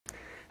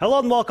Hello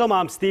and welcome.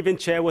 I'm Steven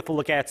Choi with a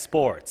look at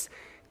sports.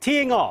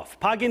 Teeing off,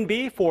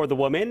 Inbee for the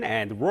women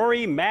and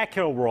Rory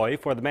McIlroy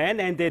for the men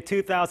ended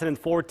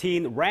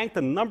 2014 ranked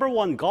the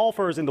 #1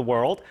 golfers in the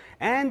world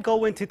and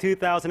go into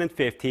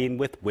 2015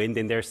 with wind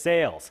in their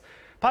sails.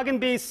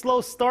 Inbee's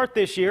slow start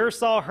this year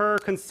saw her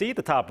concede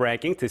the top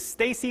ranking to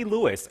Stacy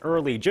Lewis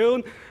early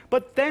June,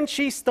 but then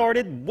she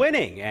started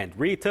winning and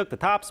retook the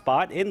top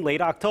spot in late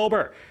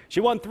October.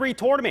 She won 3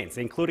 tournaments,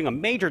 including a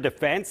major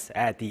defense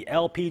at the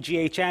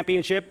LPGA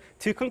Championship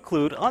to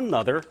conclude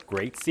another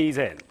great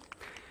season.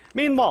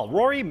 Meanwhile,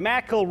 Rory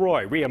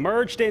McIlroy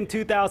reemerged in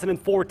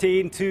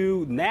 2014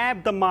 to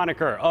nab the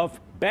moniker of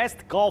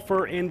best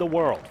golfer in the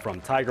world from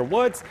Tiger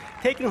Woods,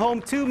 taking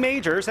home 2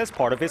 majors as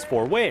part of his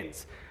 4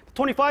 wins.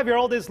 The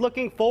 25-year-old is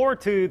looking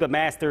forward to the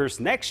Masters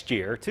next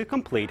year to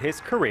complete his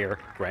career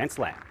Grand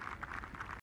Slam.